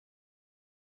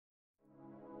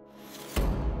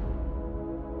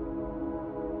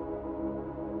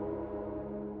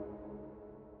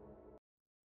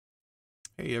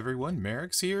Hey everyone,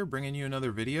 Mherex here, bringing you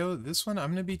another video. This one I'm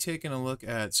going to be taking a look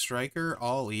at Striker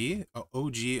Ollie,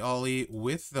 OG Ollie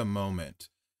with the moment.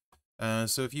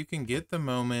 So if you can get the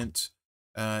moment,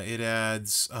 it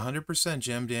adds 100%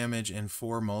 gem damage and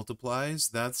 4 multiplies.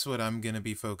 That's what I'm going to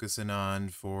be focusing on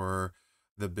for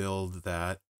the build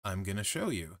that I'm going to show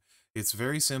you. It's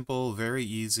very simple, very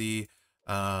easy.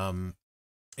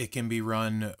 It can be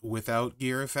run without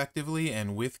gear effectively,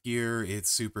 and with gear, it's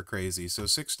super crazy. So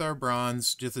 6-star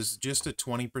bronze, just a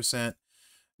 20%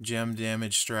 gem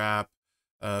damage strap.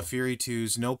 Fury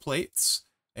 2's no plates,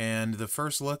 and the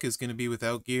first look is going to be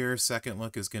without gear. Second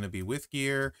look is going to be with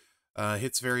gear.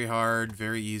 Hits very hard,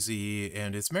 very easy,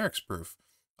 and it's Mherex proof.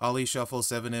 Ollie shuffle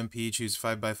 7 MP, choose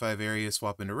 5x5 area,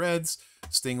 swap into reds.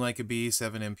 Sting like a bee,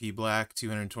 7 MP black,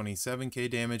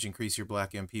 227k damage, increase your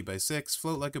black MP by 6.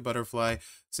 Float like a butterfly,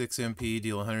 6 MP,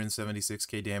 deal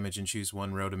 176k damage, and choose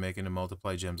 1 row to make into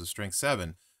multiply gems of strength 7.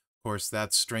 Of course,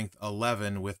 that's strength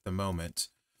 11 with the moment.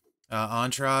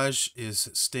 Entourage is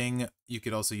Sting. You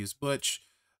could also use Butch.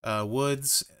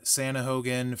 Woods, Santa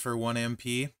Hogan for 1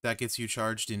 MP. That gets you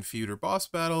charged in feud or boss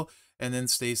battle. And then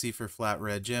Stacy for flat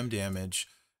red gem damage.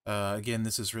 Again,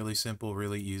 this is really simple,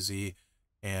 really easy,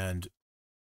 and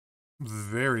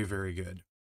very, very good.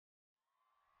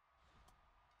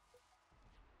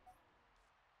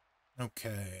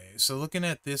 Okay, so looking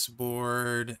at this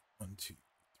board, 1, 2,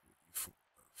 3,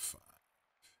 4,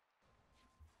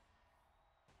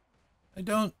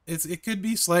 5. It could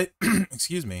be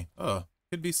excuse me. Oh,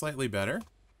 could be slightly better,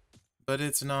 but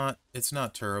it's not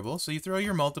terrible. So you throw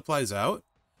your multiplies out,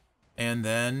 and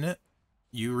then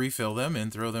you refill them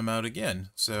and throw them out again.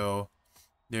 So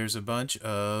there's a bunch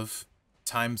of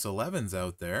times 11s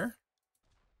out there.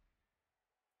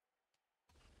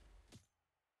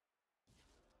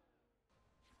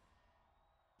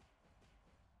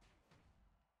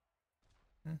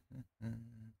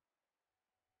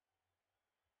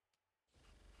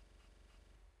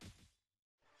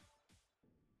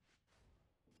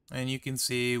 And you can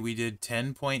see we did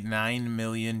 10.9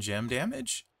 million gem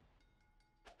damage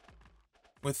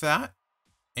with that.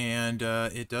 And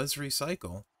it does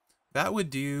recycle. That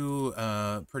would do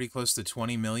pretty close to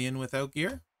 20 million without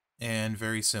gear. And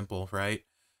very simple, right?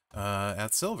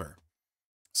 At silver.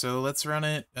 So let's run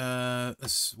it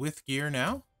with gear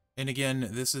now. And again,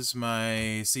 this is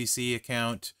my CC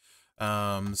account.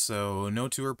 So no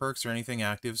tour perks or anything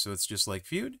active. So it's just like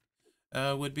feud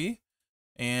would be.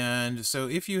 And so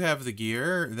if you have the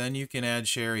gear, then you can add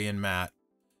Sherry and Matt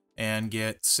and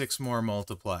get 6 more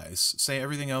multiplies. Say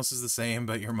everything else is the same,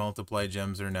 but your multiply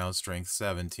gems are now strength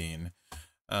 17,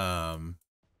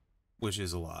 which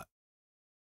is a lot.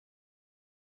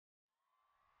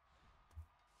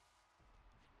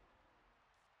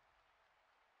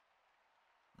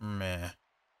 Meh.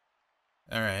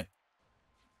 Alright.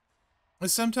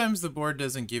 Sometimes the board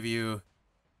doesn't give you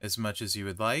as much as you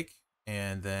would like,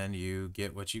 and then you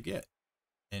get what you get,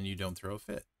 and you don't throw a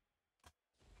fit.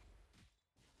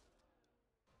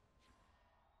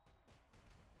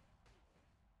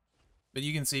 But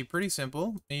you can see, pretty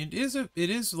simple. It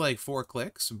is like 4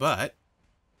 clicks, but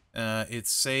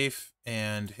it's safe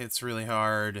and hits really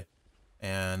hard,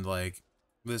 and like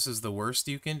this is the worst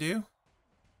you can do.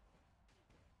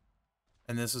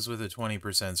 And this is with a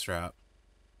 20% strap.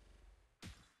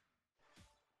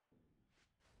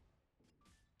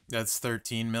 That's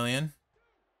 13 million.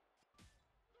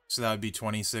 So that would be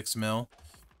 26 mil.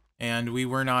 And we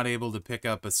were not able to pick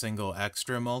up a single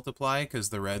extra multiply because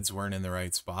the reds weren't in the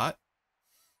right spot.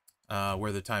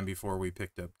 Where the time before we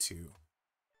picked up 2.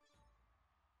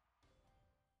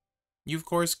 You, of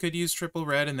course, could use triple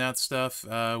red and that stuff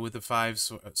with a 5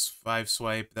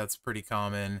 swipe. That's pretty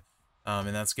common.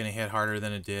 And that's going to hit harder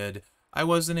than it did. I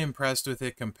wasn't impressed with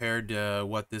it compared to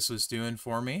what this was doing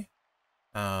for me.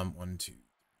 1, 2.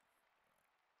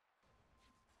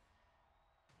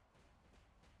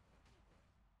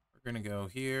 We're going to go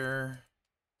here.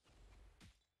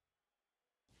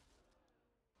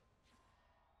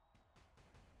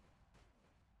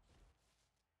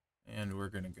 And we're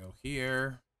going to go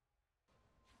here.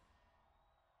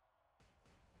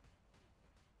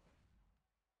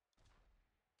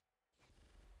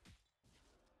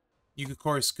 You, of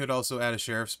course, could also add a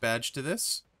sheriff's badge to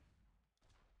this.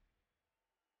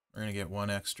 We're going to get 1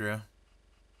 extra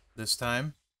this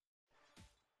time.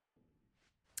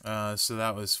 So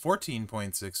that was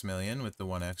 14.6 million with the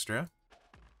 1 extra.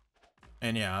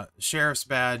 And yeah, sheriff's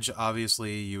badge,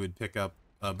 obviously you would pick up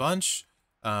a bunch.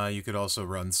 You could also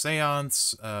run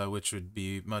Seance, which would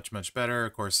be much, much better.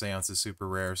 Of course, Seance is super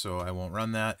rare, so I won't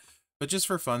run that. But just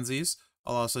for funsies,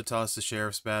 I'll also toss the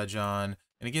sheriff's badge on.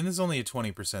 And again, this is only a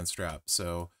 20% strap,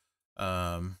 so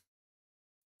Yeah.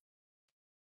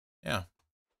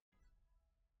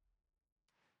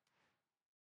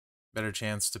 Better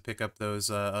chance to pick up those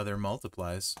other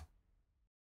multiplies.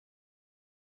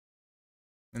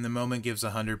 And the moment gives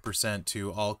 100%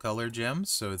 to all color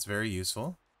gems, so it's very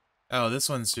useful. Oh, this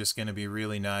one's just going to be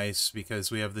really nice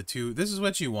because we have the two. This is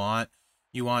what you want.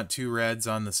 You want two reds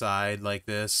on the side like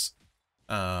this,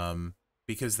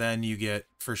 because then you get,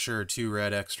 for sure, two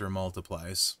red extra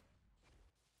multiplies.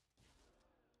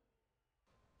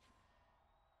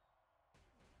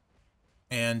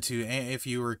 And if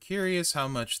you were curious how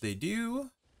much they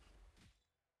do,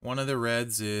 one of the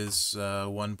reds is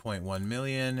 1.1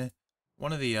 million.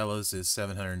 One of the yellows is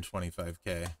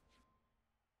 725K.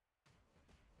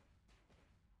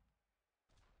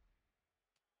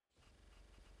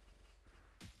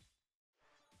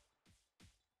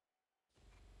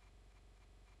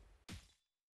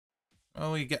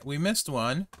 Oh, we missed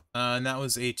one, and that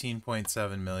was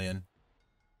 18.7 million.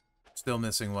 Still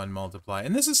missing one multiply.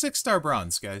 And this is 6-star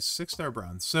bronze, guys. 6-star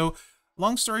bronze. So,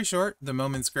 long story short, the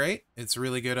moment's great. It's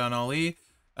really good on Ollie.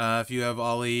 If you have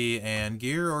Ollie and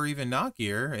gear, or even not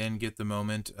gear, and get the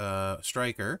moment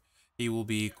striker, he will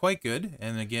be quite good.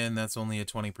 And again, that's only a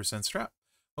 20% strap.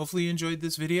 Hopefully you enjoyed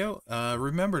this video.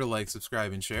 Remember to like,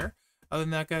 subscribe, and share. Other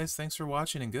than that, guys, thanks for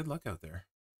watching, and good luck out there.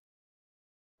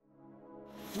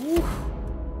 Ooh,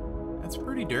 that's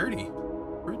pretty dirty.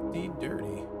 Pretty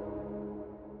dirty.